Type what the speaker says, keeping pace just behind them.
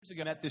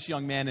ago, I met this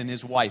young man and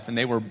his wife, and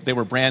they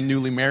were brand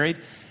newly married,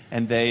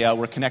 and they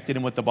were connected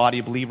in with the body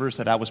of believers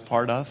that I was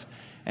part of.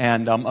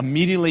 And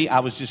immediately I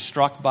was just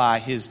struck by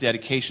his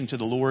dedication to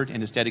the Lord and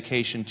his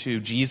dedication to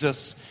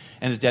Jesus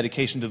and his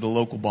dedication to the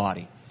local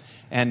body.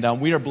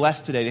 And we are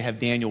blessed today to have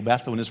Daniel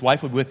Bethel, and his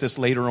wife will be with us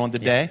later on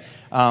today.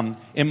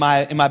 In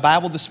my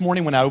Bible this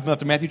morning, when I opened up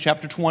to Matthew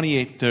chapter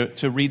 28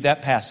 to read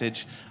that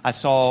passage, I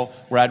saw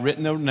where I'd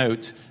written a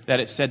note that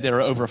it said there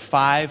are over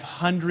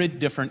 500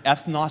 different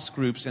ethnos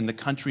groups in the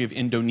country of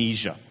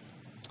Indonesia.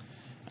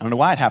 I don't know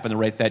why I happened to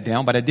write that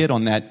down, but I did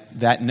on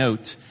that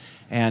note.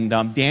 And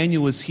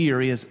Daniel is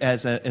here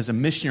as a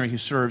missionary who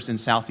serves in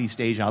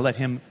Southeast Asia. I'll let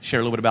him share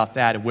a little bit about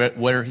that and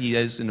where he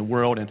is in the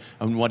world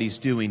and what he's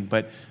doing.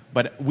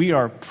 But we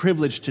are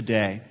privileged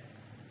today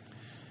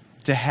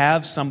to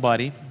have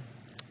somebody,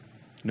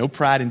 no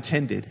pride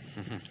intended,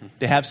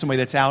 to have somebody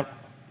that's out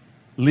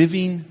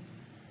living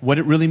what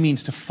it really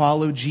means to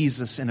follow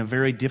Jesus in a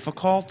very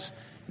difficult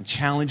and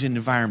challenging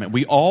environment.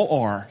 We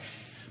all are.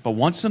 But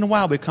once in a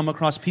while we come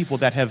across people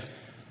that have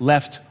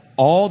left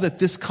all that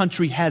this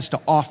country has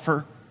to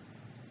offer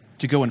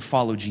to go and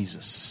follow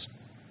Jesus.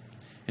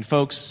 And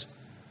folks,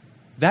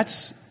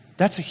 that's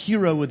a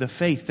hero of the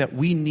faith that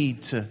we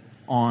need to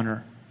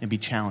honor and be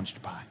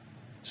challenged by.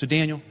 So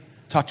Daniel,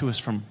 talk to us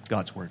from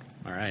God's Word.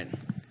 All right.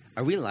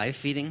 Are we live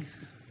feeding,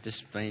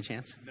 just by any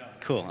chance? No.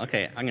 Cool.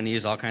 Okay, I'm going to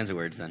use all kinds of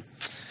words then.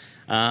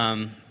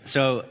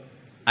 So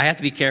I have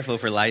to be careful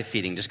for live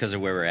feeding just because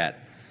of where we're at.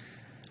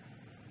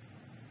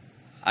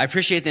 I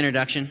appreciate the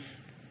introduction.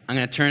 I'm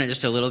going to turn it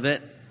just a little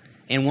bit.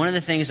 And one of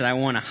the things that I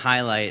want to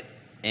highlight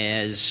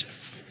is,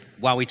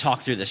 while we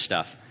talk through this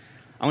stuff,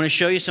 I want to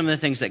show you some of the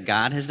things that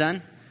God has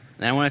done.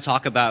 And I want to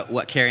talk about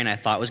what Carrie and I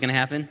thought was going to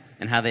happen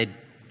and how they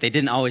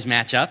didn't always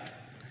match up.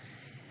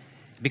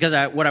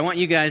 Because what I want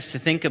you guys to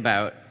think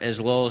about as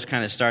Lowell's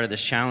kind of started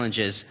this challenge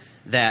is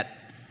that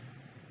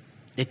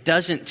it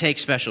doesn't take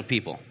special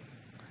people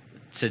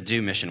to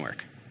do mission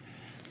work.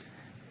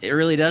 It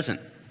really doesn't.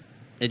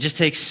 It just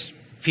takes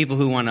people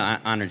who want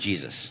to honor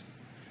Jesus.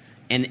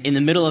 And in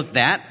the middle of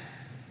that,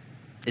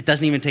 it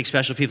doesn't even take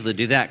special people to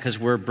do that because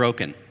we're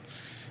broken.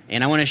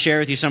 And I want to share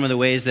with you some of the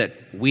ways that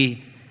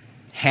we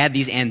had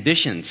these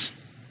ambitions.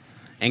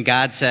 And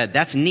God said,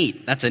 that's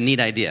neat. That's a neat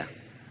idea.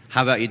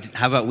 How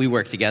about we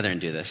work together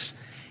and do this?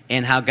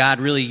 And how God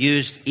really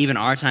used even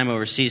our time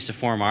overseas to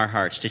form our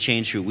hearts, to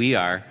change who we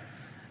are.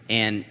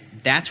 And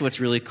that's what's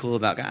really cool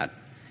about God.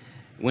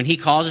 When He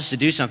calls us to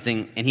do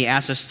something and He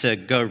asks us to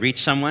go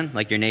reach someone,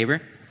 like your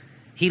neighbor,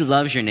 He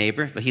loves your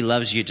neighbor, but He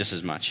loves you just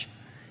as much.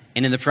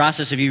 And in the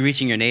process of you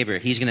reaching your neighbor,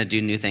 He's going to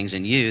do new things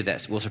in you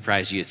that will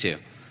surprise you too.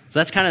 So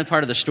that's kind of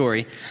part of the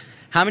story.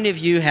 How many of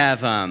you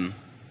have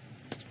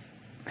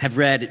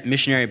read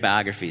missionary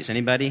biographies?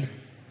 Anybody?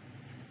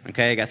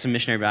 Okay, I got some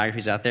missionary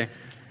biographies out there.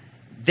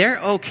 They're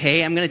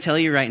okay, I'm going to tell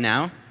you right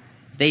now.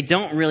 They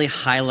don't really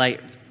highlight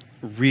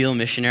real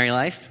missionary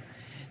life.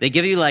 They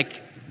give you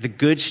like the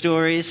good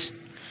stories,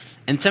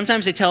 and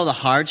sometimes they tell the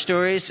hard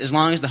stories as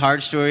long as the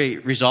hard story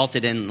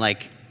resulted in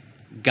like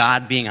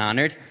God being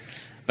honored.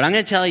 But I'm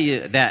going to tell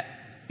you that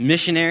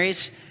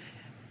missionaries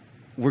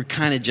were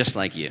kind of just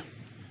like you.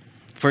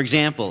 For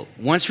example,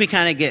 once we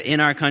kind of get in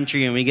our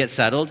country and we get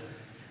settled,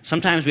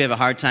 sometimes we have a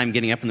hard time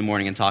getting up in the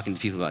morning and talking to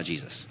people about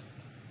Jesus.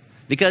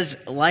 Because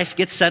life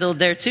gets settled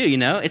there too, you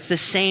know? It's the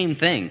same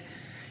thing.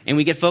 And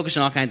we get focused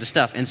on all kinds of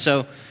stuff. And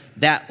so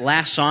that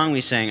last song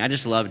we sang, I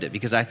just loved it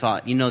because I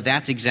thought,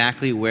 that's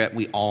exactly what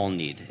we all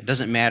need. It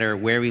doesn't matter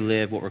where we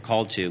live, what we're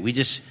called to.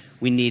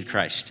 We need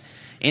Christ.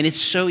 And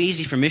it's so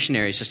easy for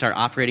missionaries to start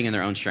operating in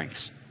their own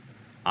strengths.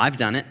 I've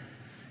done it.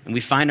 And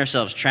we find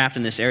ourselves trapped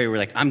in this area where we're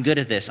like, I'm good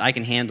at this. I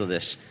can handle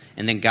this.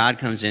 And then God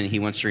comes in and He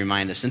wants to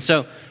remind us. And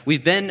so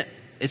we've been,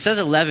 it says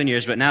 11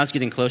 years, but now it's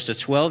getting close to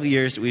 12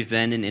 years that we've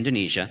been in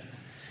Indonesia.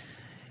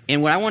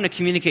 And what I want to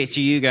communicate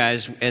to you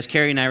guys, as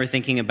Carrie and I were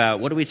thinking about,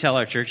 what do we tell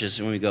our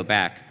churches when we go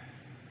back?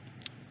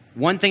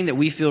 One thing that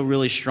we feel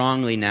really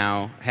strongly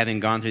now, having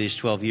gone through these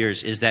 12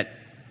 years, is that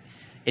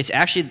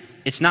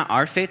it's not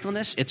our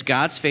faithfulness, it's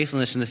God's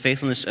faithfulness and the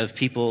faithfulness of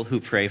people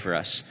who pray for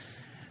us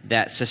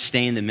that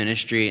sustain the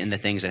ministry and the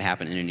things that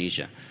happen in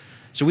Indonesia.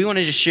 So we want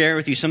to just share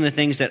with you some of the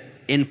things that,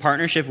 in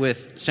partnership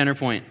with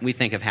Centerpoint, we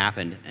think have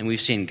happened and we've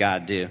seen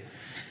God do.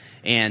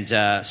 And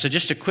so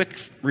just a quick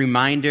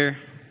reminder.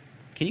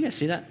 Can you guys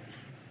see that?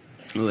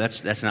 Oh,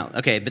 that's not...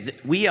 Okay, but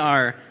we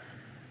are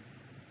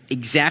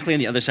exactly on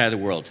the other side of the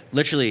world.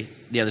 Literally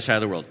the other side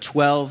of the world.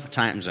 12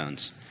 time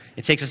zones.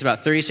 It takes us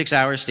about 36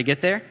 hours to get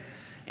there.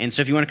 And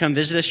so if you want to come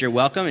visit us, you're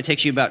welcome. It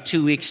takes you about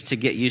 2 weeks to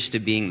get used to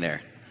being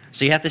there.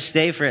 So you have to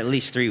stay for at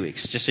least 3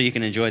 weeks, just so you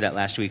can enjoy that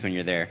last week when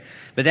you're there.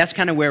 But that's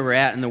kind of where we're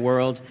at in the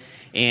world.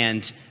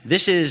 And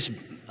this is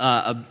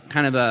a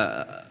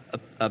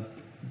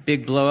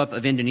big blow-up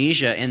of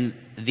Indonesia. And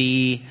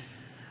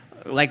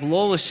like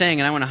Lowell was saying,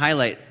 and I want to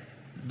highlight,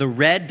 the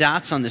red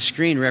dots on the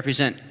screen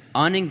represent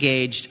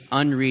unengaged,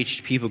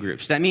 unreached people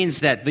groups. That means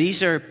that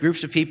these are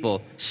groups of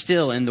people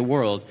still in the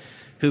world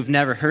who've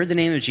never heard the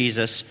name of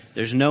Jesus.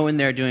 There's no one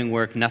there doing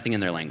work, nothing in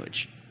their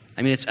language.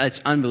 I mean,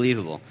 it's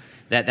unbelievable.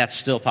 that that's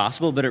still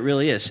possible, but it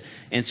really is.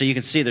 And so you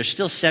can see there's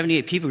still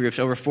 78 people groups,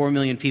 over 4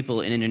 million people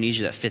in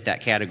Indonesia that fit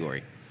that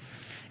category.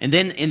 And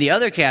then in the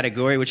other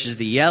category, which is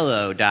the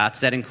yellow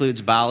dots, that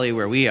includes Bali,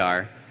 where we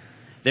are,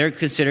 they're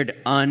considered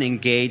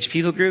unengaged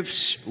people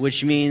groups,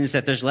 which means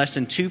that there's less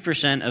than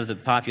 2% of the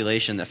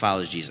population that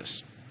follows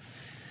Jesus.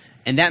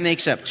 And that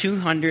makes up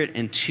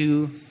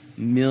 202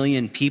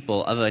 million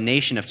people of a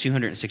nation of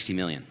 260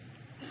 million.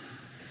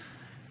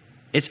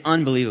 It's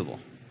unbelievable.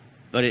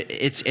 But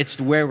it's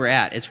where we're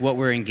at. It's what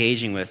we're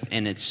engaging with,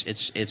 and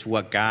it's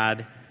what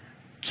God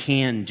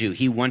can do.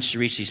 He wants to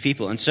reach these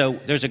people. And so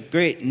there's a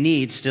great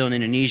need still in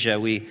Indonesia.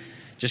 We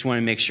just want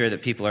to make sure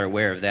that people are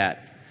aware of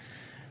that.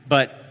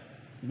 But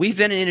we've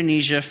been in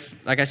Indonesia,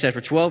 like I said,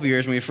 for 12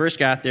 years. When we first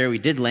got there, we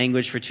did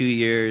language for 2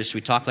 years.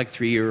 We talked like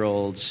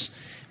 3-year-olds.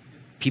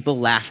 People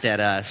laughed at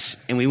us.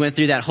 And we went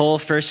through that whole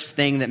first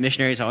thing that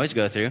missionaries always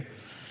go through.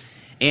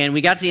 And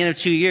we got to the end of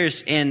 2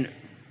 years, and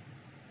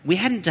we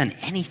hadn't done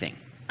anything.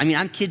 I mean,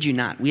 I kid you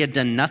not. We had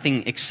done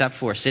nothing except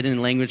for sit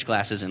in language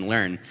classes and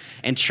learn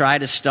and try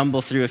to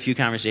stumble through a few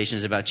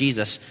conversations about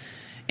Jesus.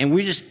 And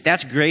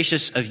that's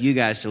gracious of you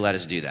guys to let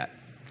us do that.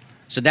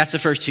 So that's the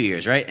first 2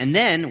 years, right? And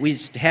then we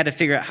had to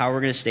figure out how we're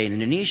going to stay in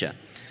Indonesia.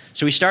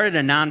 So we started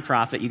a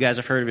nonprofit. You guys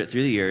have heard of it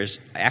through the years,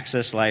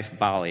 Access Life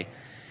Bali.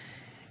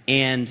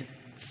 And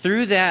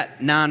through that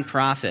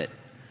nonprofit,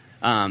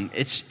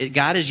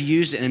 God has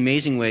used it in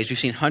amazing ways. We've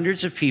seen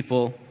hundreds of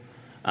people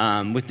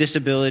with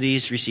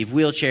disabilities receive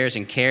wheelchairs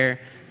and care.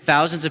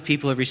 Thousands of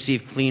people have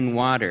received clean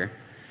water.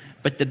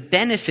 But the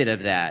benefit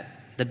of that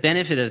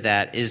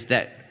is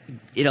that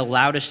it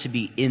allowed us to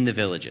be in the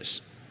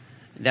villages.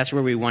 That's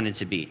where we wanted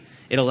to be.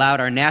 It allowed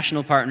our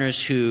national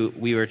partners who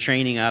we were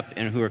training up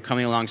and who were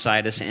coming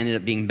alongside us and ended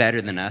up being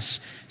better than us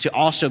to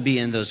also be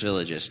in those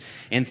villages.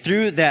 And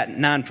through that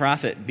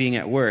nonprofit being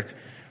at work,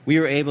 we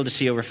were able to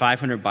see over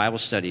 500 Bible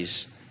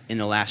studies in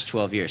the last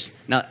 12 years.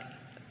 Now,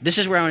 this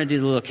is where I want to do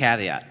the little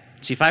caveat.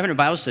 See, 500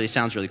 Bible studies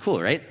sounds really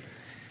cool, right?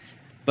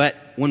 But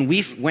when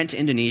we went to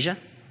Indonesia,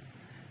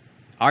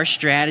 our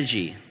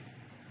strategy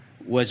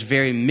was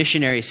very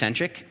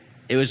missionary-centric.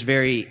 It was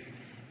very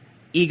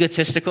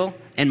egotistical.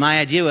 And my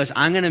idea was,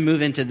 I'm going to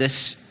move into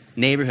this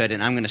neighborhood,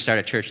 and I'm going to start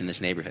a church in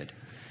this neighborhood.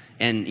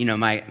 And,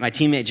 my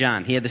teammate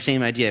John, he had the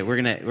same idea.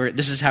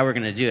 This is how we're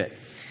going to do it.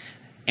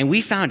 And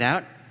we found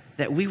out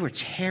that we were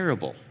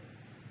terrible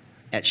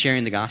at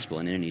sharing the gospel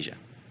in Indonesia.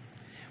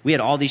 We had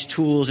all these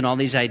tools and all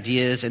these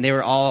ideas, and they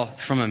were all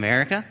from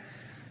America,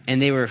 and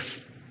they were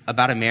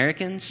about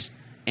Americans.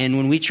 And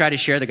when we tried to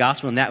share the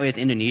gospel in that way with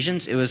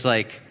Indonesians, it was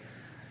like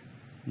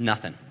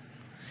nothing.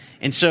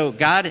 And so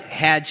God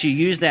had to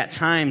use that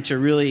time to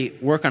really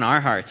work on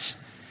our hearts.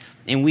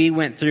 And we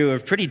went through a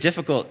pretty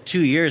difficult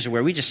 2 years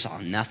where we just saw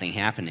nothing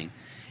happening.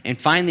 And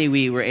finally,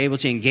 we were able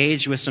to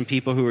engage with some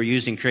people who were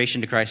using Creation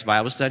to Christ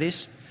Bible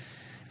studies.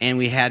 And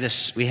we had to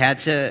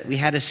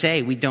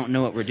say, we don't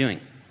know what we're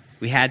doing.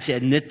 We had to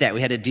admit that.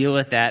 We had to deal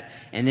with that.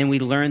 And then we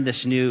learned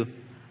this new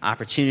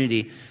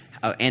opportunity.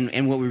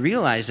 And what we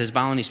realized as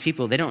Balinese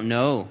people, they don't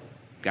know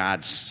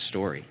God's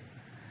story.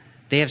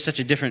 They have such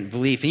a different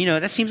belief.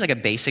 And, that seems like a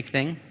basic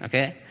thing,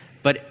 okay?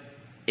 But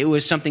it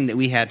was something that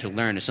we had to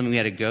learn. It's something we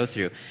had to go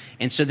through.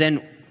 And so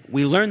then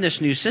we learned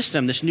this new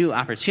system, this new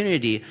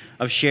opportunity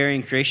of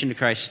sharing Creation to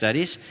Christ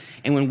studies.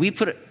 And when we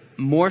put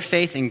more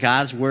faith in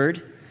God's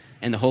Word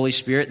and the Holy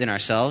Spirit than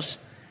ourselves,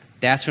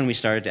 that's when we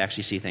started to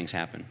actually see things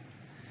happen.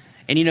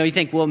 And you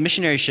think, well,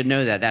 missionaries should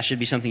know that. That should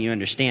be something you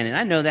understand. And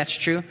I know that's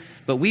true,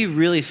 but we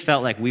really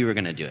felt like we were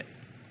going to do it.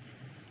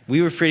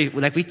 We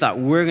thought,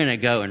 we're going to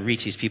go and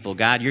reach these people.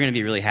 God, you're going to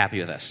be really happy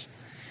with us.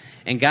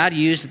 And God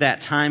used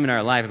that time in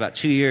our life, about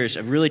 2 years,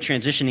 of really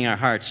transitioning our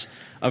hearts,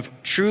 of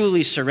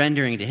truly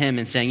surrendering to Him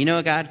and saying, you know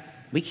what, God,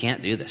 we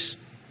can't do this.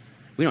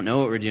 We don't know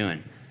what we're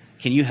doing.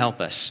 Can you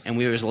help us? And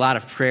there was a lot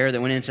of prayer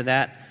that went into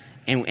that.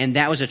 And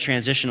that was a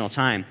transitional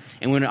time.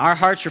 And when our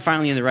hearts were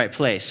finally in the right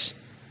place,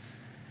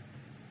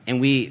 and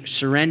we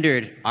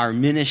surrendered our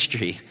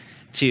ministry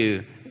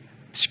to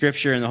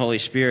Scripture and the Holy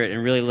Spirit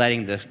and really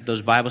letting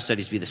those Bible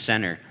studies be the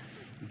center,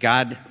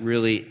 God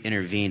really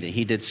intervened, and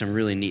He did some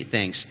really neat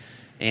things.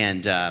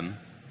 And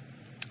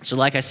so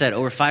like I said,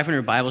 over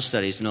 500 Bible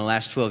studies in the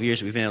last 12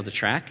 years we've been able to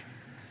track.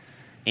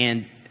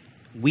 And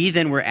we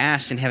then were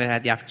asked and have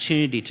had the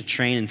opportunity to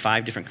train in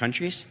 5 different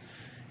countries.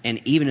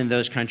 And even in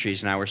those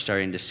countries now we're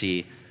starting to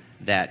see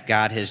that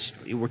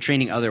we're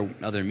training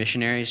other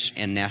missionaries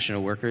and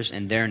national workers,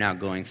 and they're now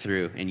going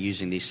through and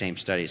using these same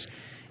studies.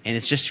 And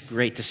it's just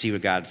great to see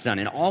what God's done.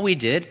 And all we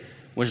did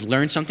was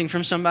learn something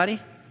from somebody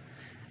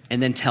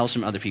and then tell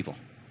some other people.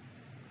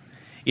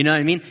 You know what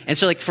I mean? And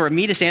so for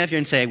me to stand up here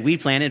and say, we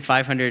started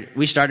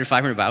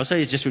 500 Bible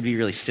studies, just would be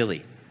really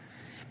silly.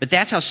 But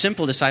that's how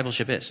simple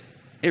discipleship is.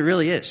 It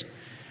really is.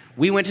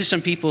 We went to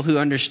some people who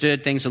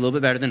understood things a little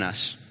bit better than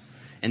us.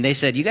 And they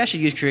said, you guys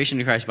should use Creation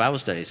to Christ Bible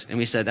studies. And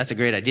we said, that's a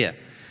great idea.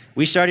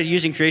 We started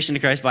using Creation to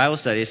Christ Bible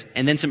studies,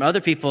 and then some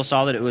other people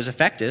saw that it was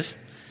effective,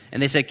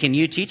 and they said, can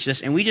you teach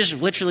this? And we just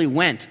literally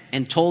went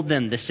and told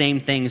them the same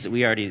things that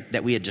we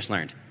had just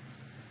learned.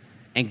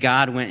 And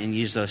God went and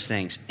used those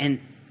things.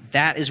 And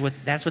that's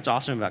what's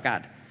awesome about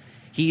God.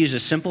 He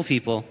uses simple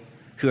people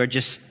who are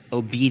just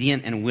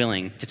obedient and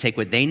willing to take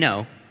what they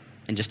know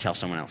and just tell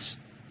someone else.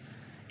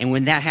 And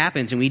when that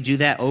happens, and we do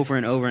that over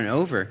and over and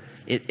over,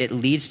 it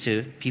leads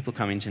to people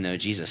coming to know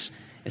Jesus.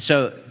 And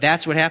so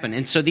that's what happened.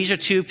 And so these are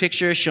two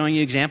pictures showing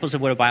you examples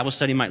of what a Bible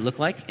study might look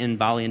like in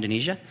Bali,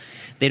 Indonesia.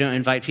 They don't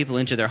invite people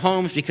into their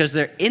homes because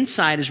their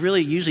inside is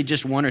really usually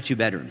just 1 or 2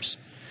 bedrooms.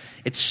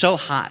 It's so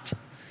hot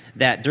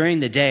that during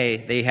the day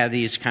they have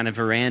these kind of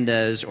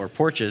verandas or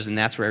porches, and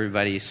that's where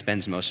everybody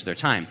spends most of their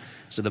time.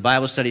 So the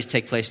Bible studies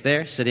take place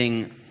there,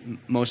 sitting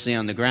mostly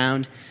on the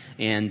ground.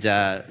 And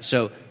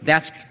so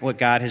that's what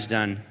God has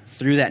done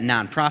through that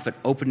nonprofit,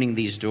 opening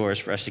these doors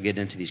for us to get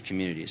into these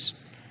communities.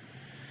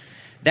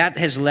 That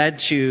has led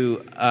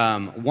to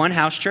one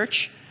house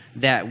church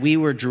that we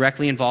were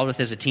directly involved with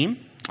as a team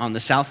on the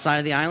south side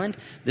of the island.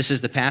 This is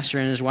the pastor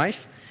and his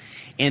wife.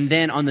 And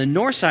then on the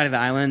north side of the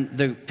island,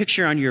 the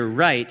picture on your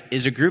right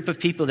is a group of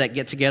people that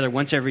get together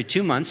once every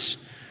 2 months.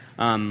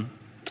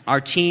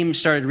 Our team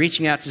started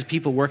reaching out to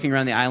people working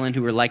around the island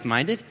who were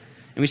like-minded.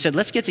 And we said,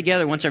 let's get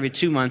together once every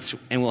 2 months,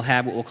 and we'll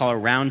have what we'll call a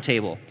round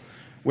table,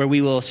 where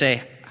we will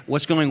say,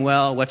 what's going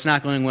well, what's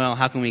not going well,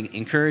 how can we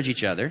encourage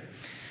each other?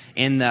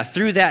 And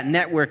through that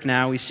network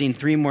now, we've seen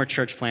 3 more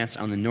church plants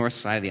on the north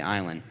side of the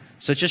island.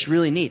 So it's just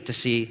really neat to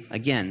see,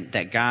 again,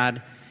 that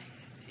God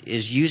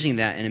is using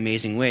that in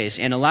amazing ways.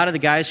 And a lot of the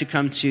guys who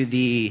come to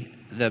the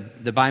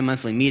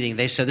bi-monthly meeting,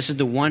 they said this is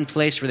the one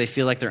place where they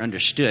feel like they're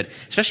understood,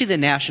 especially the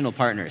national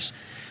partners.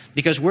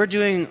 Because we're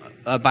doing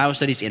Bible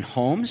studies in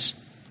homes,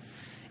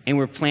 and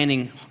we're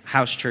planning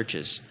house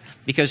churches.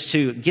 Because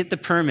to get the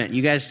permit,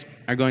 you guys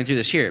are going through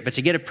this here, but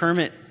to get a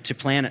permit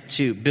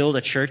to build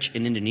a church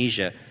in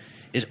Indonesia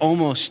is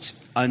almost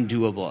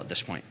undoable at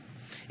this point.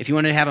 If you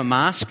want to have a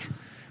mosque,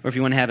 or if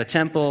you want to have a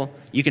temple,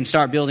 you can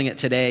start building it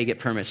today, get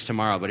permits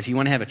tomorrow. But if you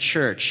want to have a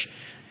church,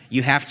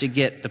 you have to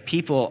get the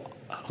people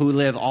who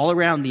live all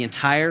around the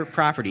entire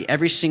property.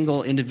 Every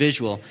single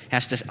individual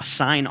has to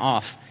sign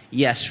off,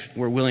 yes,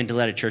 we're willing to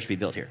let a church be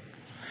built here.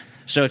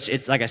 So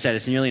it's like I said,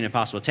 it's nearly an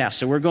impossible task.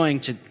 So we're going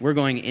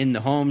in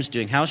the homes,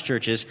 doing house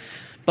churches,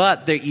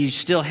 but you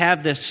still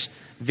have this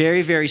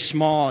very, very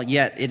small,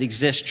 yet it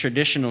exists,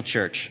 traditional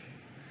church.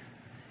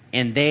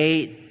 And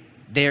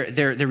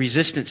they're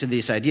resistant to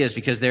these ideas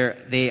because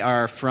they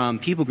are from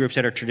people groups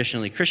that are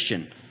traditionally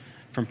Christian,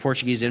 from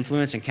Portuguese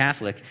influence and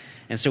Catholic.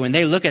 And so when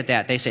they look at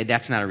that, they say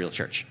that's not a real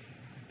church.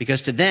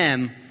 Because to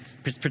them,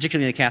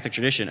 particularly in the Catholic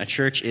tradition, a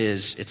church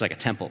it's like a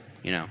temple,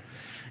 you know.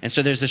 And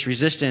so there's this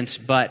resistance,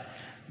 but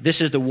this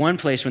is the one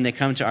place when they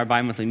come to our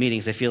bi-monthly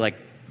meetings, they feel like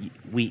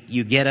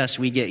you get us,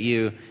 we get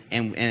you,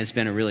 and it's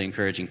been a really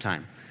encouraging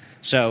time.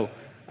 So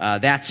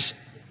that's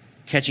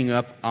catching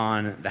up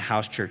on the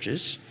house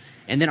churches.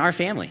 And then our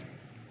family.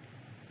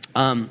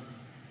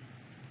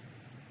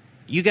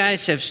 You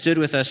guys have stood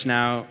with us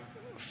now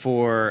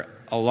for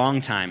a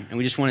long time, and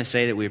we just want to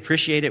say that we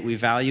appreciate it, we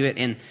value it,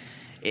 and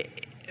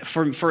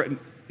for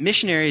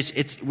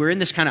missionaries, we're in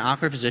this kind of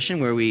awkward position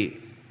where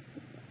we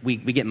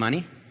get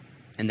money,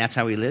 and that's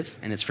how we live,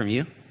 and it's from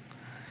you.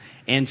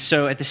 And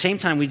so at the same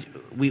time,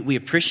 we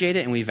appreciate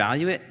it and we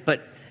value it,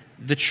 but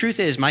the truth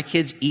is my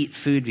kids eat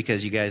food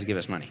because you guys give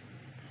us money.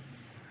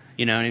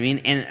 You know what I mean?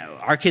 And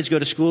our kids go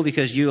to school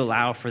because you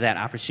allow for that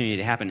opportunity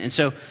to happen. And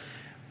so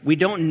we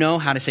don't know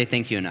how to say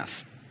thank you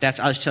enough.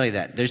 I'll just tell you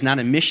that. There's not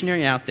a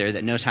missionary out there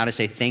that knows how to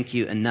say thank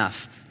you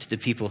enough to the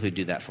people who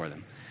do that for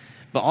them.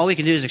 But all we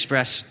can do is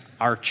express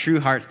our true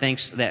heart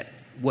thanks that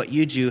what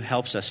you do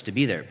helps us to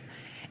be there.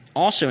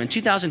 Also, in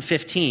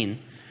 2015,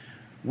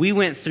 we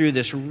went through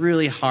this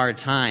really hard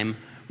time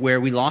where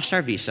we lost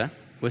our visa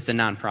with the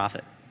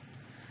nonprofit.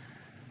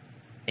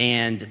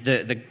 And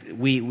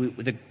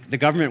the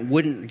government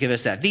wouldn't give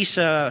us that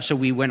visa, so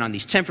we went on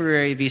these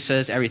temporary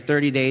visas. Every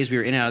 30 days, we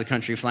were in and out of the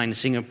country, flying to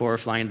Singapore,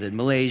 flying to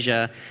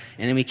Malaysia.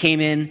 And then we came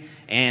in,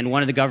 and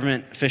one of the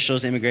government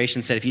officials,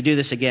 immigration, said, if you do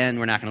this again,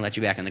 we're not going to let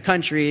you back in the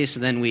country. So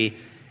then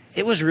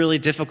it was really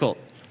difficult.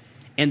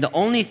 And the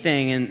only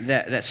thing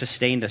that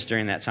sustained us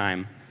during that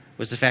time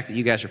was the fact that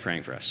you guys were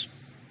praying for us.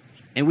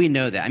 And we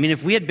know that. I mean,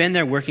 if we had been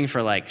there working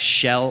for, like,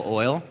 Shell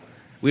Oil,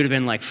 we would have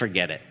been like,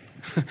 forget it.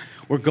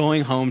 We're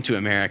going home to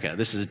America.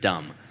 This is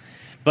dumb.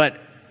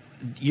 But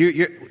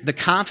the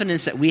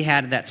confidence that we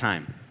had at that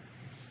time,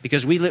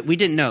 because we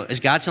didn't know, is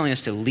God telling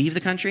us to leave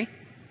the country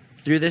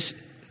through this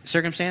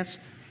circumstance,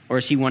 or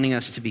is he wanting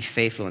us to be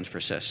faithful and to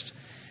persist?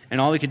 And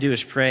all we could do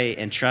is pray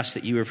and trust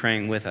that you were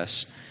praying with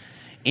us.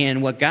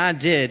 And what God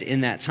did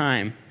in that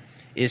time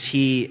is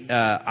he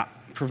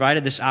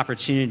provided this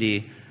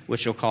opportunity,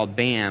 which we'll call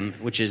BAM,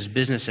 which is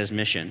Business as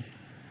Mission.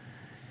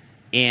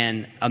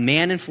 And a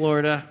man in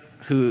Florida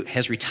who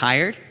has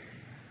retired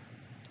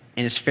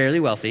and is fairly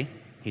wealthy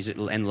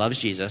and loves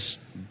Jesus,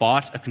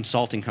 bought a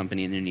consulting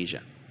company in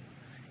Indonesia.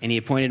 And he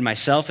appointed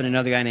myself and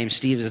another guy named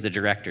Steve as the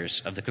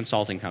directors of the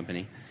consulting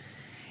company.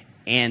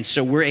 And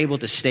so we're able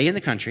to stay in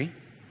the country.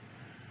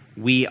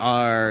 We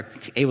are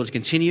able to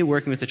continue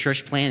working with the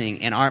church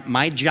planning. And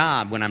my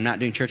job when I'm not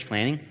doing church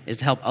planning is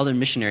to help other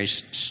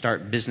missionaries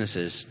start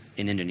businesses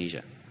in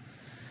Indonesia.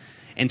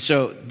 And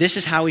so this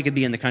is how we could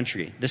be in the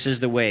country. This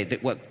is the way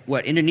that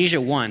what Indonesia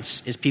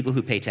wants is people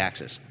who pay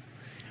taxes.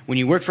 When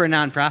you work for a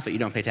nonprofit, you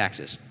don't pay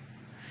taxes.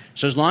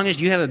 So as long as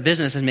you have a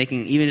business that's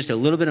making even just a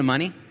little bit of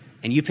money,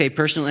 and you pay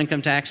personal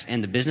income tax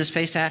and the business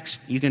pays tax,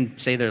 you can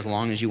stay there as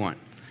long as you want.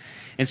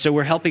 And so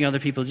we're helping other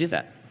people do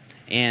that.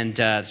 And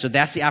so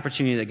that's the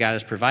opportunity that God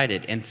has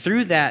provided. And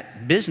through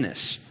that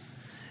business,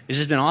 this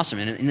has been awesome.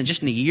 And in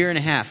just in a year and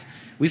a half,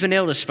 we've been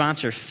able to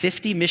sponsor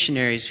 50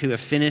 missionaries who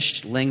have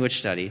finished language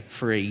study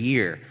for a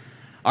year.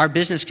 Our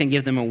business can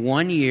give them a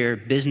 1-year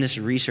business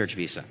research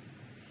visa.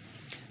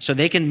 So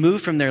they can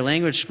move from their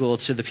language school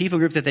to the people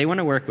group that they want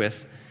to work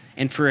with,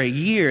 and for a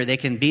year they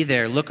can be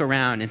there, look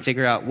around, and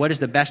figure out what is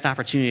the best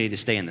opportunity to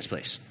stay in this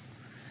place.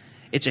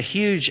 It's a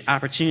huge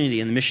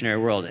opportunity in the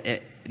missionary world.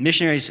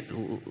 Missionaries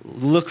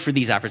look for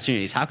these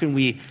opportunities. How can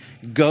we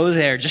go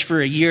there just for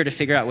a year to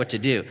figure out what to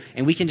do?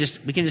 And we can just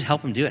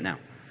help them do it now.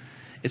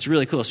 It's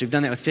really cool. So we've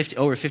done that with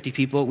over 50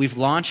 people. We've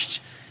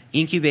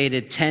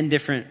incubated 10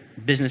 different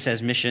business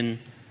as mission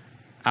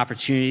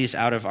opportunities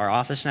out of our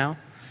office now.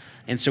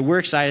 And so we're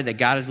excited that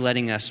God is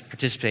letting us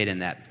participate in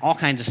that. All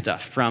kinds of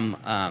stuff, from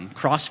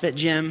CrossFit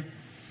gym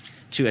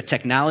to a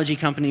technology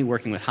company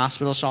working with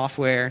hospital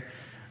software,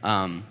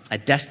 a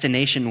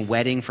destination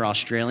wedding for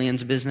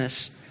Australians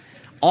business,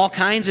 all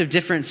kinds of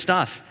different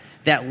stuff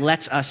that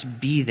lets us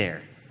be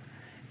there.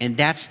 And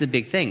that's the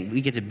big thing.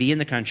 We get to be in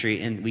the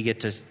country, and we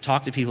get to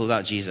talk to people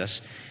about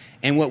Jesus.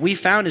 And what we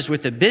found is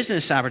with the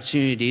business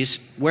opportunities,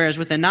 whereas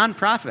with the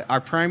nonprofit,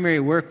 our primary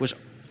work was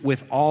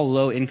with all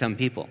low-income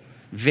people.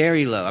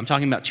 Very low. I'm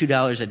talking about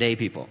 $2 a day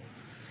people.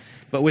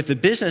 But with the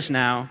business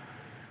now,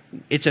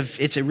 it's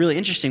a really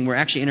interesting. We're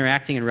actually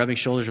interacting and rubbing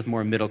shoulders with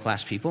more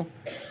middle-class people.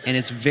 And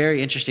it's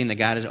very interesting that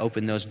God has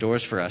opened those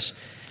doors for us.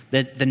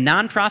 The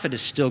nonprofit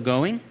is still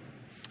going.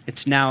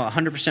 It's now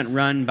 100%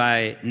 run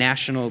by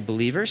national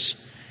believers.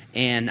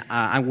 And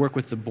I work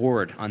with the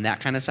board on that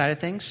kind of side of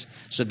things.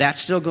 So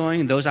that's still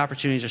going. Those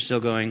opportunities are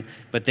still going.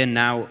 But then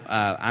now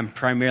I'm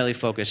primarily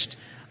focused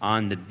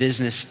on the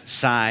business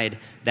side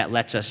that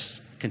lets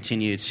us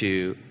continue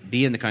to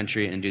be in the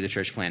country and do the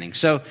church planning.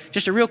 So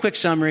just a real quick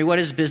summary. What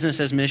is business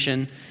as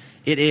mission?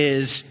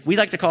 We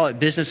like to call it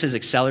business as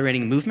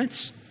accelerating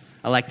movements.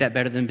 I like that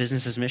better than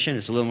business as mission.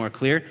 It's a little more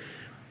clear.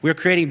 We're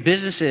creating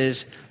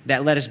businesses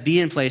that let us be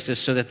in places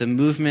so that the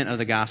movement of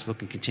the gospel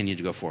can continue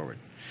to go forward.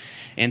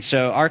 And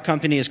so our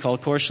company is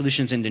called Core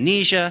Solutions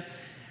Indonesia.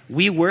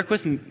 We work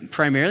with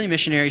primarily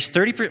missionaries.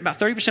 About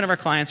 30% of our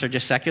clients are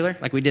just secular.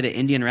 Like we did an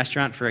Indian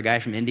restaurant for a guy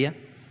from India.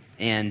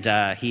 And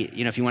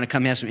if you want to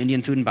come have some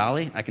Indian food in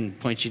Bali, I can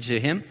point you to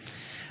him.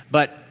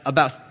 But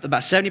about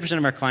 70%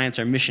 of our clients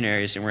are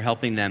missionaries, and we're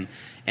helping them.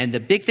 And the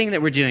big thing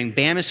that we're doing,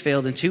 BAM has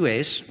failed in two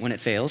ways when it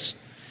fails.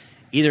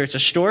 Either it's a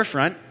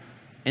storefront,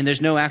 and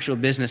there's no actual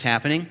business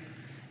happening,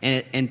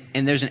 and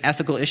there's an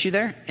ethical issue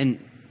there,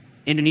 and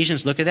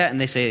Indonesians look at that and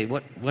they say,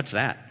 what's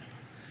that?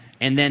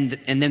 And then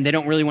they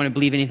don't really want to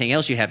believe anything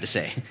else you have to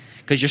say,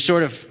 because you're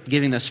sort of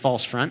giving this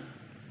false front.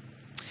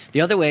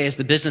 The other way is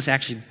the business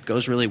actually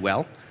goes really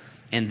well,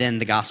 and then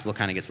the gospel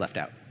kind of gets left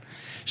out.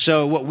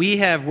 So what we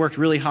have worked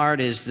really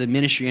hard is the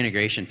ministry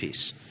integration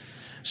piece.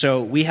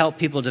 So we help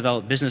people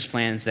develop business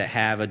plans that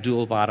have a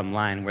dual bottom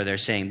line, where they're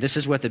saying, this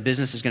is what the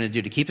business is going to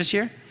do to keep us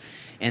here,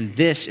 and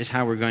this is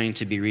how we're going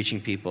to be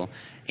reaching people.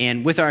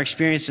 And with our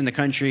experience in the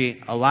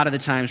country, a lot of the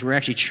times we're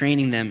actually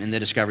training them in the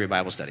Discovery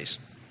Bible Studies.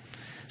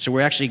 So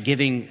we're actually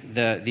giving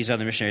these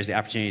other missionaries the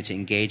opportunity to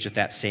engage with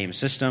that same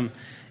system.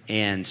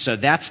 And so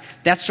that's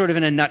sort of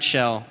in a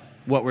nutshell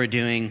what we're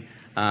doing,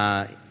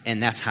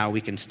 and that's how we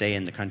can stay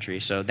in the country.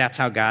 So that's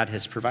how God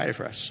has provided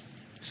for us.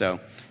 So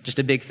just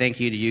a big thank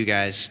you to you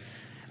guys.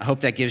 I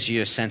hope that gives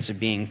you a sense of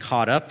being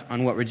caught up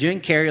on what we're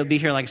doing. Carrie will be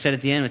here, like I said,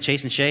 at the end with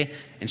Chase and Shay.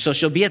 And so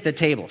she'll be at the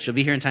table. She'll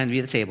be here in time to be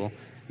at the table.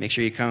 Make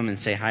sure you come and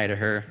say hi to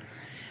her.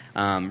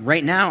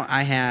 Right now,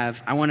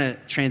 I want to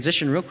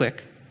transition real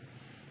quick,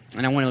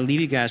 and I want to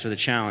leave you guys with a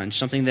challenge,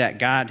 something that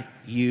God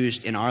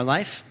used in our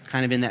life,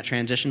 kind of in that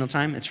transitional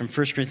time. It's from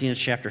 1 Corinthians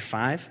chapter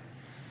 5,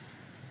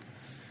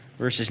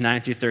 verses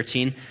 9 through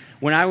 13.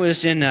 When I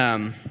was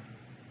in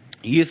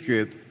youth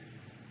group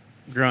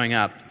growing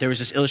up, there was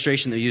this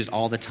illustration that we used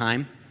all the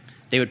time.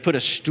 They would put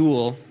a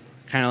stool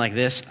kind of like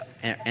this,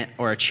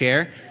 or a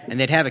chair, and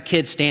they'd have a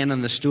kid stand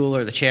on the stool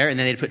or the chair, and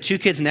then they'd put two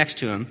kids next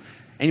to him.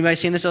 Anybody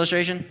seen this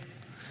illustration?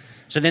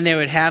 So then they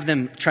would have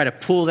them try to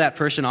pull that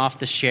person off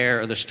the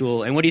chair or the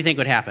stool, and what do you think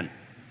would happen?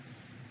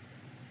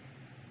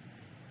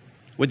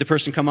 Would the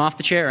person come off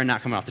the chair or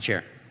not come off the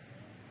chair?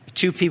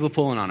 Two people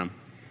pulling on him.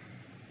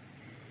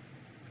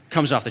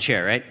 Comes off the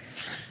chair, right?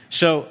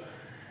 So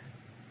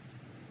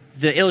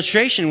the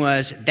illustration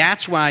was,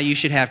 that's why you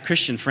should have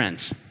Christian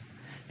friends.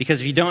 Because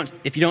if you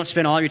don't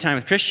spend all your time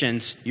with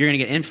Christians, you're going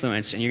to get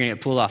influenced and you're going to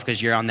get pulled off because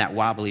you're on that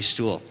wobbly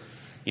stool.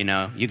 You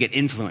know, you get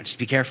influenced.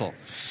 Be careful.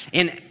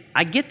 And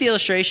I get the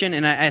illustration,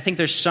 and I think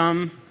there's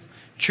some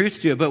truth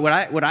to it. But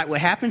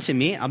what happened to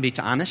me, I'll be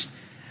honest,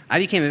 I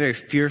became a very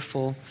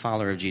fearful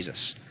follower of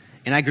Jesus.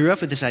 And I grew up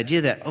with this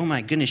idea that, oh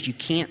my goodness, you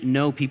can't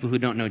know people who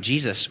don't know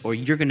Jesus, or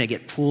you're going to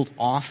get pulled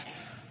off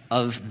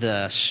of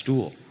the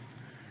stool.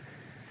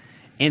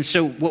 And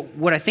so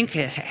what I think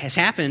has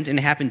happened, and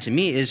it happened to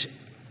me, is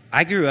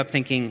I grew up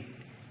thinking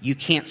you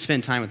can't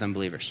spend time with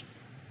unbelievers.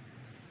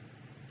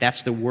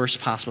 That's the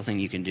worst possible thing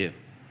you can do.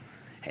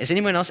 Did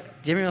anyone else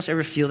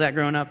ever feel that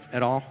growing up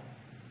at all?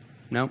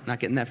 No? Not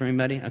getting that from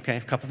anybody? Okay,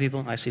 a couple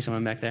people. I see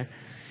someone back there.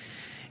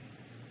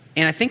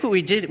 And I think what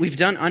we've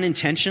done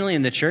unintentionally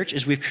in the church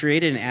is we've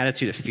created an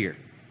attitude of fear.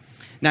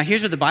 Now,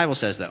 here's what the Bible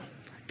says, though.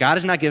 God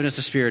has not given us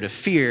a spirit of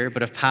fear,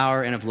 but of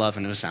power and of love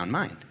and of a sound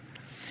mind.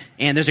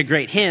 And there's a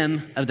great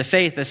hymn of the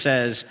faith that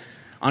says,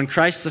 on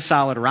Christ the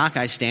solid rock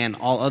I stand,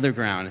 all other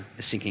ground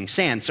is sinking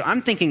sand. So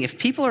I'm thinking if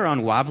people are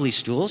on wobbly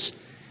stools,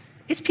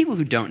 it's people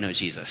who don't know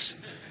Jesus,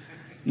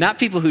 not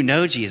people who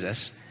know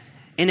Jesus.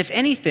 And if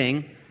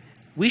anything,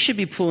 we should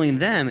be pulling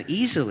them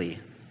easily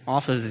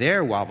off of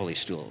their wobbly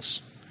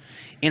stools.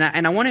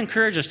 And I want to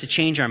encourage us to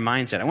change our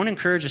mindset. I want to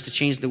encourage us to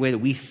change the way that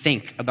we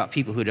think about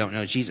people who don't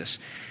know Jesus.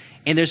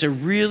 And there's a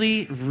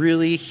really,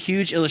 really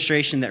huge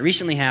illustration that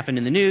recently happened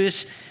in the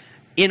news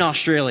in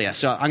Australia.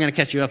 So I'm going to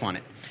catch you up on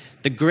it.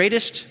 The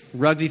greatest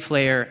rugby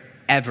player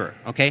ever,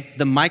 okay?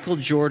 The Michael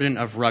Jordan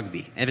of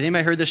rugby. Have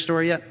anybody heard this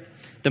story yet?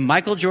 The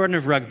Michael Jordan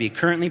of rugby,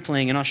 currently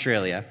playing in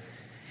Australia,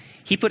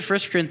 he put 1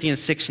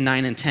 Corinthians 6,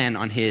 9, and 10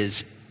 on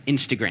his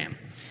Instagram.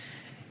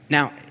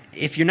 Now,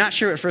 if you're not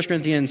sure what 1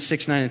 Corinthians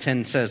 6, 9, and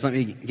 10 says, let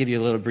me give you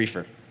a little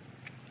briefer.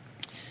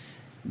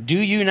 Do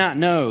you not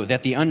know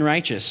that the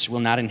unrighteous will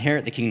not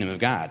inherit the kingdom of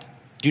God?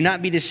 Do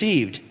not be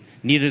deceived,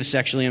 neither the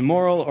sexually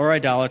immoral or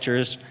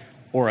idolaters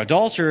or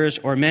adulterers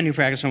or men who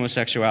practice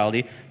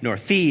homosexuality, nor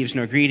thieves,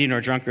 nor greedy,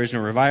 nor drunkards,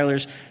 nor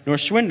revilers, nor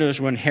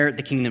swindlers will inherit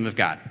the kingdom of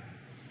God.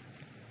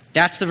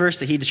 That's the verse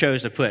that he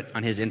chose to put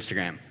on his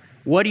Instagram.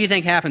 What do you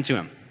think happened to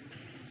him?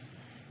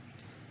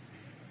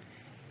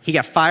 He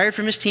got fired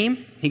from his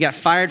team. He got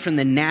fired from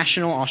the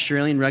national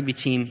Australian rugby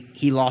team.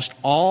 He lost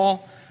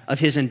all of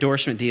his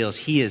endorsement deals.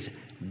 He is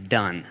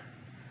done.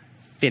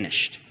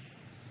 Finished.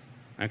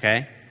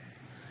 Okay?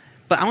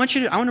 But I want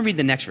to read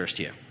the next verse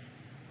to you.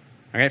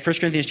 All right, 1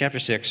 Corinthians chapter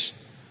 6.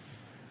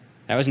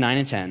 That was 9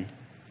 and 10.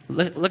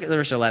 Look at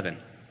verse 11.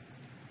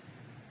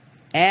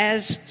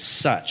 As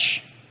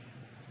such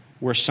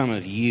were some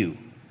of you.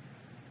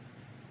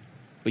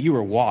 But you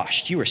were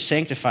washed, you were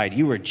sanctified,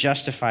 you were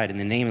justified in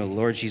the name of the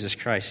Lord Jesus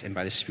Christ and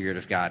by the Spirit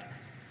of God.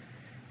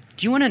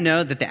 Do you want to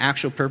know that the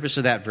actual purpose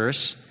of that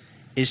verse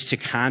is to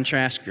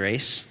contrast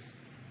grace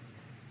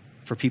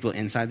for people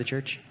inside the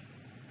church?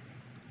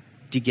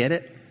 Do you get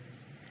it?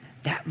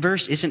 That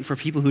verse isn't for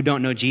people who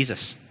don't know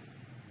Jesus.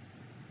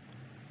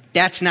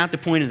 That's not the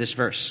point of this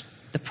verse.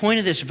 The point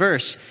of this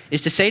verse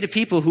is to say to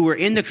people who were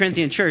in the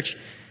Corinthian church,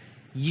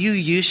 you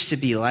used to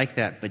be like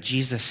that, but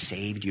Jesus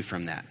saved you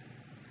from that.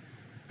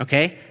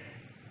 Okay?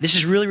 This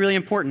is really, really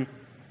important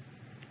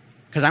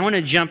because I want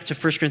to jump to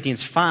 1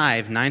 Corinthians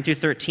 5, 9 through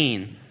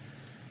 13,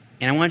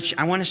 and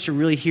I want us to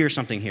really hear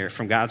something here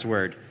from God's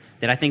Word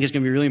that I think is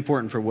going to be really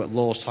important for what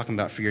Lowell's talking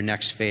about for your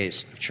next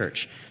phase of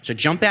church. So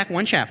jump back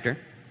one chapter,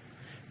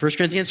 1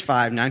 Corinthians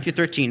 5, 9 through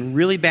 13,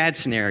 really bad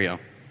scenario.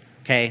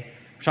 Okay?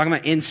 We're talking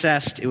about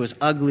incest. It was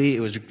ugly.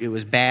 It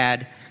was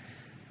bad.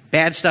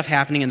 Bad stuff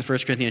happening in the 1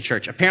 Corinthian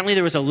church. Apparently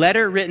there was a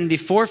letter written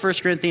before 1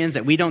 Corinthians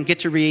that we don't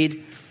get to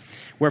read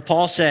where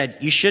Paul said,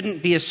 you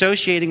shouldn't be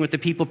associating with the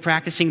people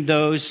practicing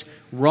those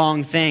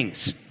wrong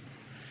things.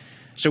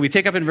 So we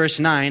pick up in verse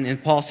 9,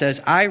 and Paul says,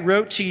 I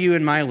wrote to you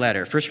in my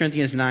letter, 1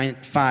 Corinthians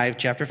 5,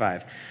 chapter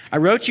 5. I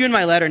wrote to you in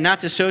my letter not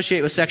to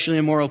associate with sexually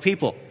immoral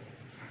people.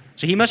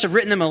 So he must have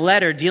written them a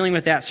letter dealing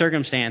with that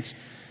circumstance.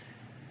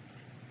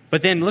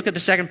 But then look at the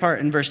second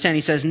part in verse 10.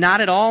 He says, not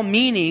at all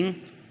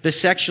meaning the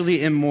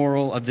sexually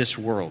immoral of this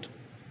world.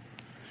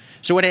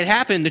 So what had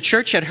happened, the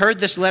church had heard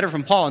this letter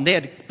from Paul, and they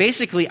had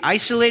basically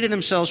isolated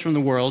themselves from the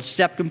world,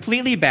 stepped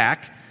completely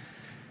back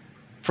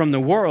from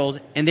the world,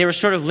 and they were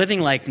sort of living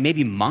like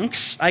maybe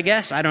monks, I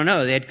guess. I don't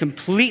know. They had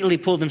completely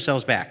pulled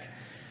themselves back.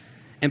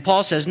 And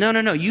Paul says, no,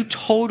 you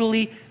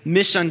totally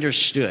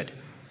misunderstood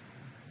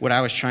what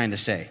I was trying to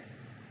say.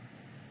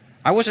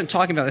 I wasn't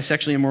talking about the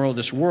sexually immoral of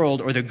this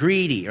world or the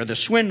greedy or the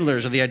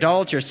swindlers or the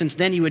idolaters, since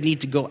then you would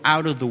need to go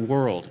out of the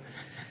world.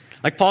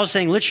 Like Paul's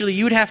saying, literally,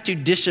 you would have to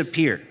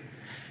disappear.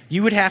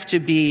 You'd have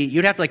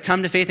to like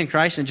come to faith in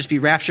Christ and just be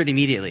raptured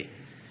immediately.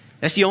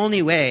 That's the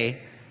only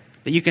way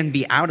that you can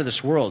be out of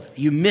this world.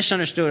 You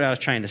misunderstood what I was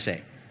trying to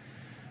say.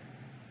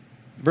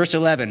 Verse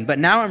 11, but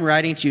now I'm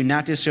writing to you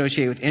not to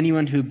associate with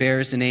anyone who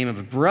bears the name of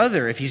a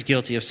brother if he's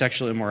guilty of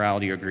sexual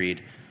immorality or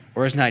greed,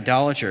 or is an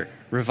idolater,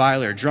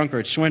 reviler,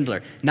 drunkard,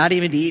 swindler, not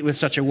even to eat with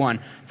such a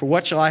one. For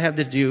what shall I have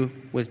to do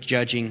with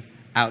judging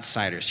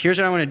outsiders? Here's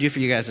what I want to do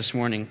for you guys this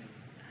morning.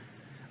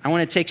 I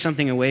want to take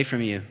something away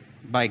from you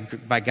by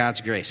God's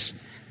grace.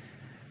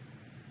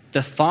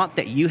 The thought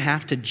that you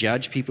have to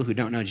judge people who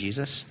don't know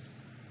Jesus,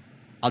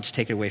 I'll just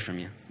take it away from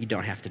you. You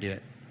don't have to do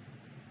it.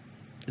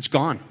 It's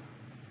gone.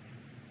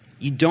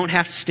 You don't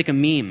have to stick a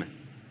meme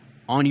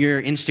on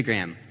your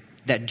Instagram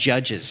that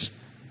judges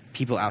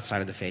people outside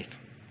of the faith.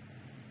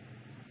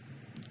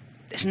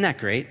 Isn't that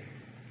great?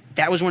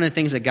 That was one of the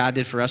things that God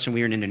did for us when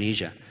we were in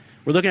Indonesia.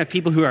 We're looking at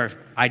people who are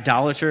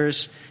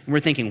idolaters, and we're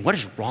thinking, what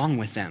is wrong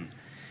with them?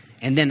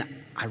 And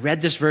then I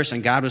read this verse,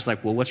 and God was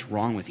like, well, what's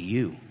wrong with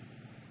you?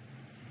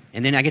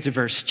 And then I get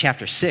to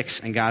chapter 6,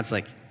 and God's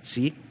like,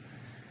 see,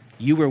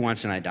 you were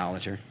once an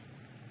idolater.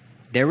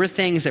 There were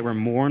things that were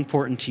more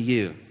important to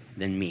you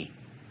than me.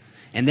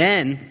 And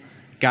then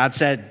God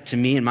said to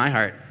me in my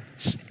heart,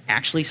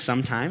 actually,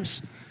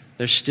 sometimes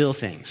there's still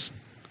things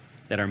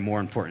that are more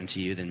important to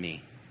you than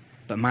me.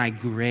 But my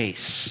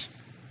grace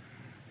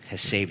has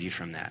saved you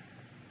from that.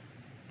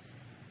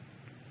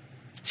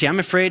 See, I'm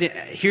afraid,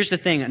 here's the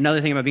thing,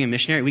 another thing about being a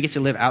missionary, we get to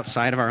live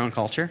outside of our own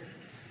culture,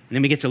 and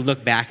then we get to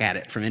look back at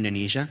it from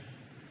Indonesia.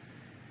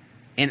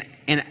 And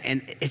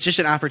it's just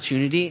an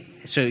opportunity,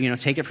 so,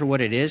 take it for what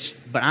it is.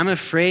 But I'm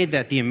afraid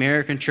that the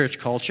American church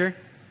culture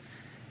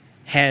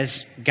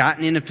has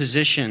gotten in a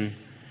position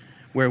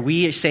where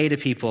we say to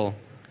people,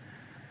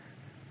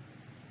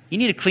 you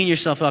need to clean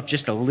yourself up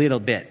just a little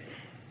bit,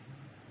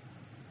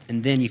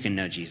 and then you can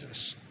know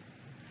Jesus.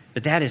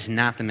 But that is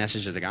not the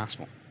message of the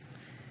gospel.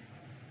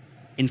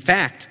 In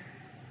fact,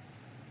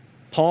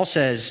 Paul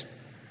says,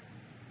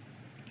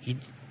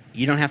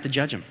 you don't have to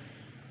judge them.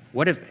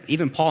 What if,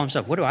 even Paul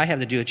himself, what do I have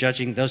to do with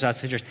judging those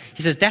outside the church?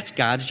 He says, that's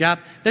God's job.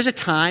 There's a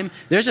time,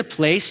 there's a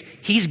place,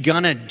 he's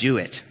going to do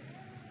it.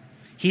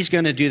 He's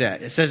going to do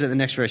that. It says in the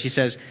next verse, he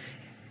says,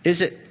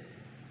 is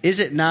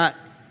it not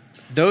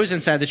those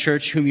inside the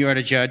church whom you are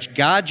to judge?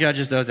 God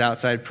judges those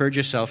outside. Purge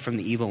yourself from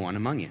the evil one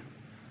among you.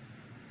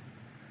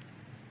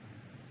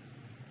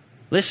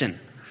 Listen,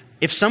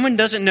 if someone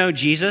doesn't know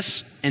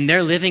Jesus and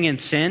they're living in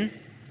sin,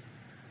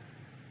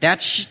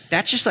 that's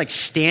just like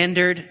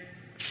standard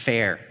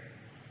fare.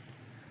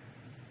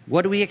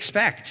 What do we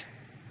expect?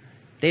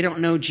 They don't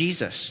know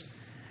Jesus.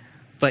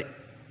 But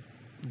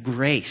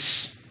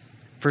grace,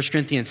 1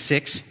 Corinthians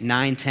 6,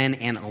 9, 10,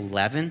 and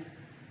 11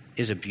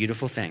 is a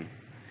beautiful thing.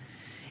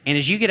 And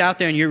as you get out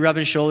there and you're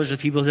rubbing shoulders with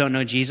people who don't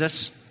know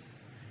Jesus,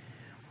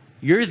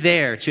 you're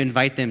there to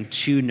invite them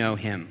to know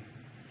him.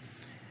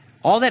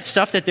 All that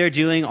stuff that they're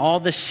doing,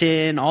 all the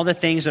sin, all the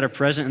things that are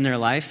present in their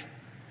life,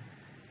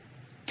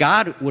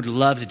 God would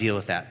love to deal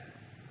with that.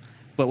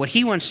 But what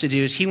he wants to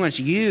do is he wants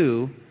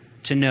you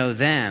to know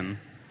them,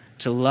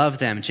 to love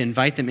them, to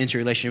invite them into a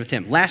relationship with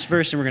him. Last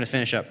verse, and we're going to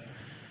finish up.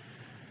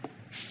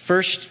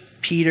 1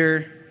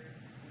 Peter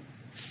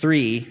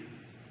 3.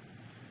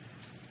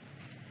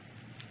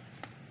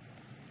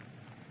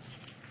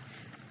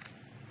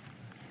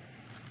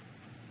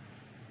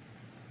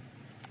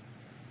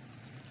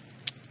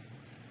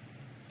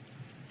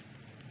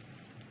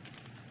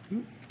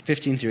 Ooh,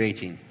 15 through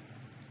 18.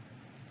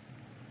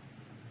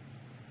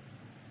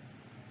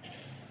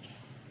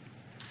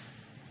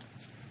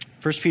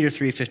 First Peter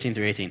 3, 15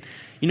 through 18.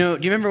 Do you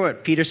remember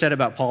what Peter said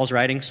about Paul's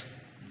writings?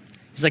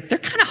 He's like, they're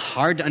kind of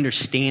hard to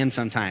understand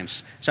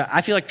sometimes. So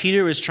I feel like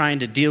Peter was trying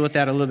to deal with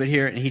that a little bit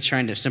here, and he's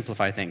trying to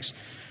simplify things.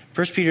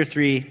 1 Peter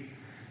 3,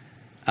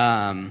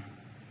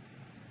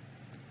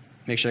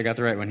 make sure I got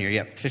the right one here.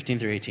 Yep, 15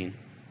 through 18.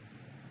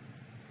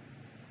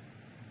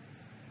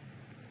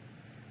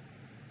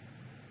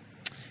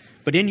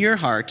 But in your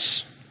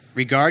hearts,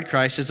 regard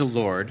Christ as the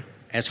Lord,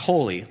 as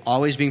holy,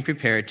 always being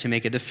prepared to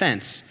make a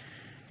defense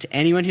to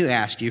anyone who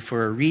asks you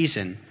for a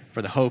reason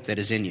for the hope that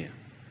is in you.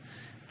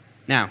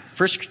 Now,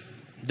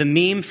 the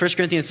meme, 1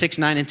 Corinthians 6,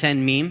 9, and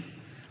 10 meme,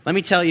 let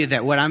me tell you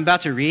that what I'm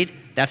about to read,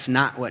 that's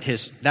not what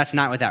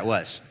that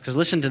was. Because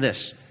listen to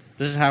this.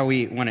 This is how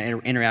we want to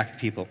interact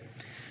with people.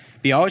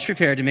 Be always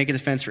prepared to make a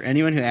defense for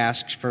anyone who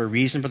asks for a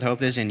reason for the hope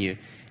that is in you,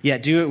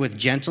 yet do it with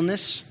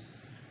gentleness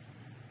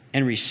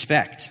and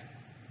respect,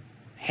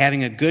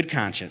 having a good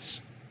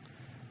conscience,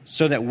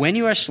 so that when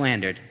you are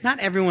slandered, not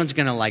everyone's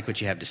going to like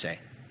what you have to say.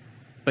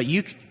 But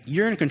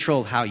you're in control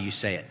of how you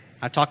say it.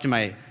 I talk to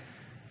my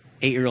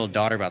 8-year-old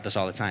daughter about this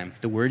all the time.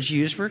 The words you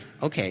used were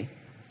okay.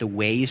 The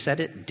way you said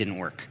it didn't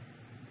work.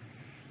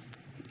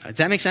 Does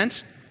that make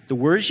sense? The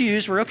words you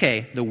used were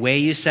okay. The way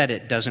you said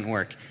it doesn't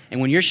work.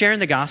 And when you're sharing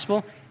the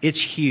gospel, it's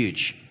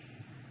huge.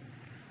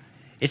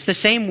 It's the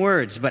same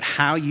words, but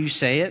how you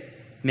say it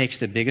makes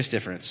the biggest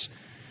difference.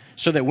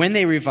 So that when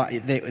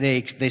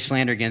they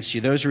slander against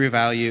you, those who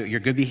revile you, your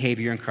good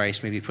behavior in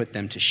Christ may be put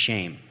them to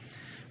shame.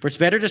 For it's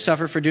better to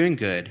suffer for doing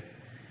good,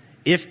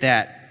 if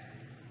that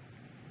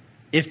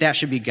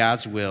should be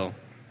God's will,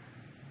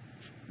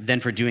 than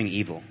for doing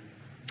evil.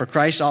 For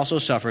Christ also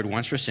suffered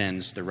once for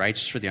sins, the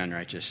righteous for the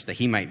unrighteous, that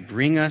he might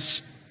bring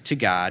us to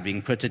God,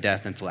 being put to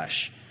death in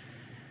flesh.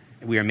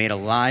 We are made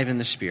alive in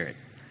the Spirit.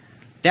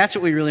 That's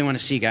what we really want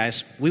to see,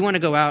 guys. We want to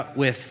go out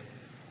with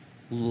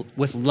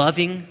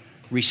loving,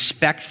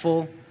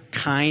 respectful,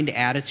 kind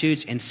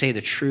attitudes and say the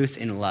truth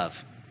in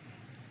love.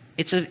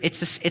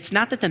 It's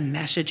not that the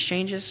message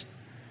changes,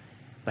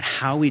 but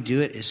how we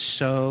do it is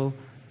so,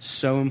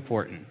 so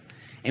important.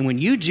 And when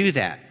you do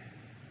that,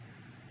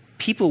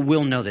 people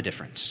will know the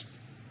difference.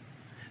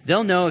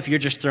 They'll know if you're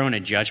just throwing a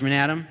judgment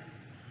at them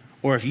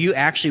or if you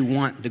actually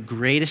want the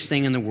greatest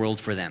thing in the world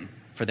for them,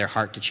 for their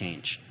heart to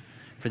change,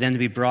 for them to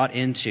be brought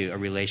into a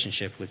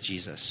relationship with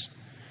Jesus.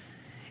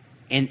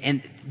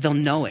 And they'll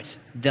know it.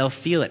 They'll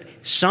feel it.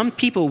 Some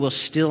people will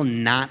still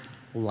not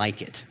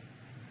like it.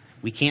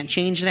 We can't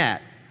change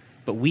that.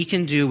 But we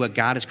can do what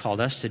God has called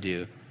us to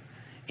do.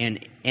 And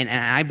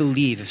I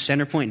believe if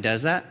Centerpoint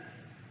does that,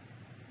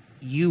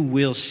 you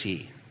will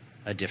see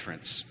a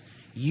difference.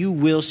 You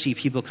will see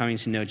people coming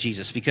to know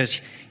Jesus,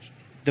 because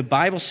the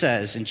Bible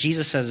says, and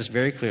Jesus says this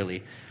very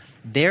clearly,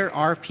 there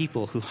are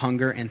people who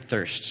hunger and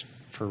thirst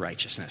for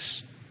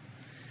righteousness.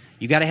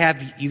 You got to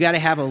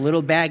have a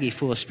little baggie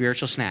full of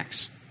spiritual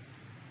snacks.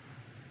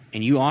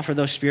 And you offer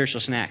those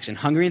spiritual snacks, and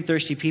hungry and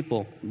thirsty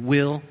people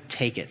will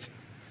take it.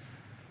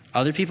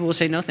 Other people will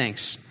say no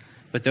things.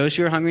 But those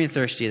who are hungry and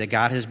thirsty, that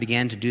God has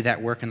began to do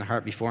that work in the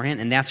heart beforehand,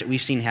 and that's what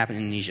we've seen happen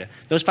in Indonesia.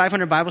 Those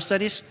 500 Bible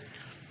studies,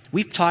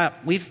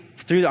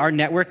 through our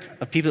network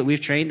of people that we've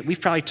trained,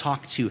 we've probably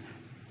talked to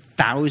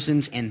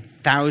thousands and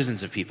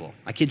thousands of people.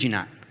 I kid you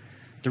not.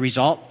 The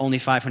result, only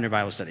 500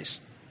 Bible studies.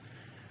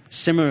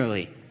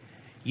 Similarly,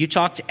 you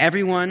talk to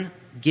everyone,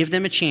 give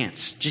them a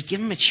chance. Just give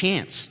them a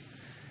chance.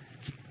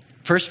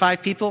 First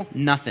 5 people,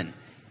 nothing.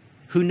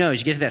 Who knows?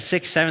 You get to that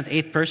 6th, 7th,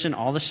 8th person,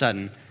 all of a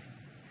sudden,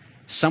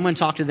 someone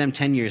talked to them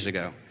 10 years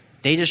ago.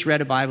 They just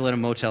read a Bible at a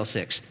Motel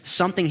 6.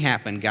 Something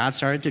happened. God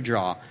started to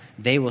draw.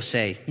 They will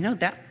say, you know,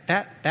 that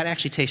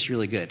actually tastes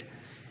really good.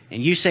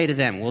 And you say to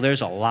them, well,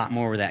 there's a lot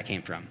more where that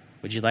came from.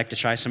 Would you like to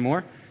try some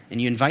more?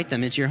 And you invite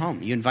them into your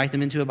home. You invite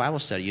them into a Bible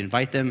study. You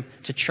invite them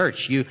to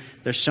church.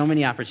 There's so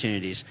many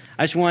opportunities.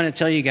 I just want to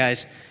tell you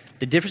guys,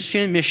 the difference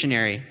between a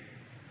missionary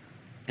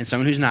and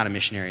someone who's not a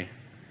missionary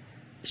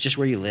is just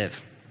where you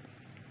live.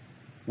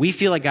 We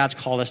feel like God's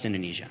called us to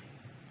Indonesia.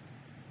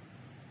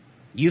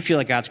 You feel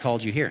like God's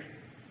called you here.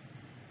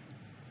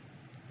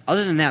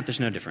 Other than that, there's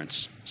no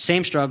difference.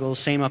 Same struggles,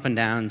 same up and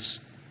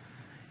downs.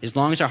 As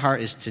long as our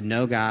heart is to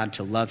know God,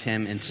 to love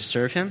Him, and to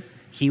serve Him,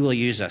 He will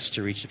use us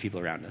to reach the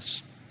people around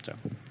us. So,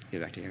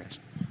 get back to you guys.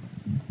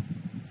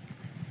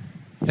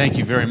 Thank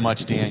you very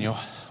much, Daniel.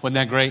 Wasn't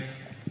that great?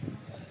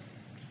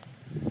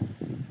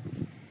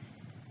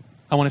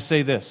 I want to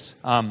say this.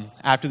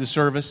 After the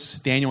service,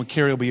 Daniel and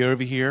Carrie will be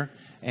over here,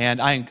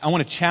 and I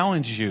want to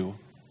challenge you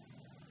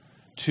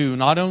to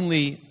not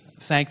only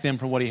thank them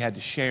for what he had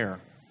to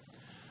share,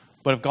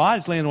 but if God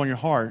has landed on your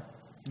heart,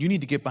 you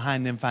need to get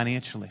behind them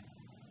financially.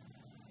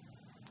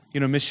 You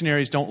know,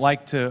 missionaries don't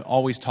like to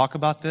always talk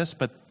about this,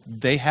 but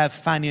they have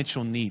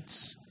financial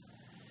needs.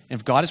 And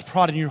if God has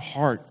prodded in your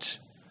heart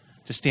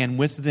to stand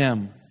with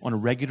them on a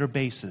regular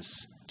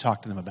basis,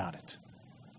 talk to them about it.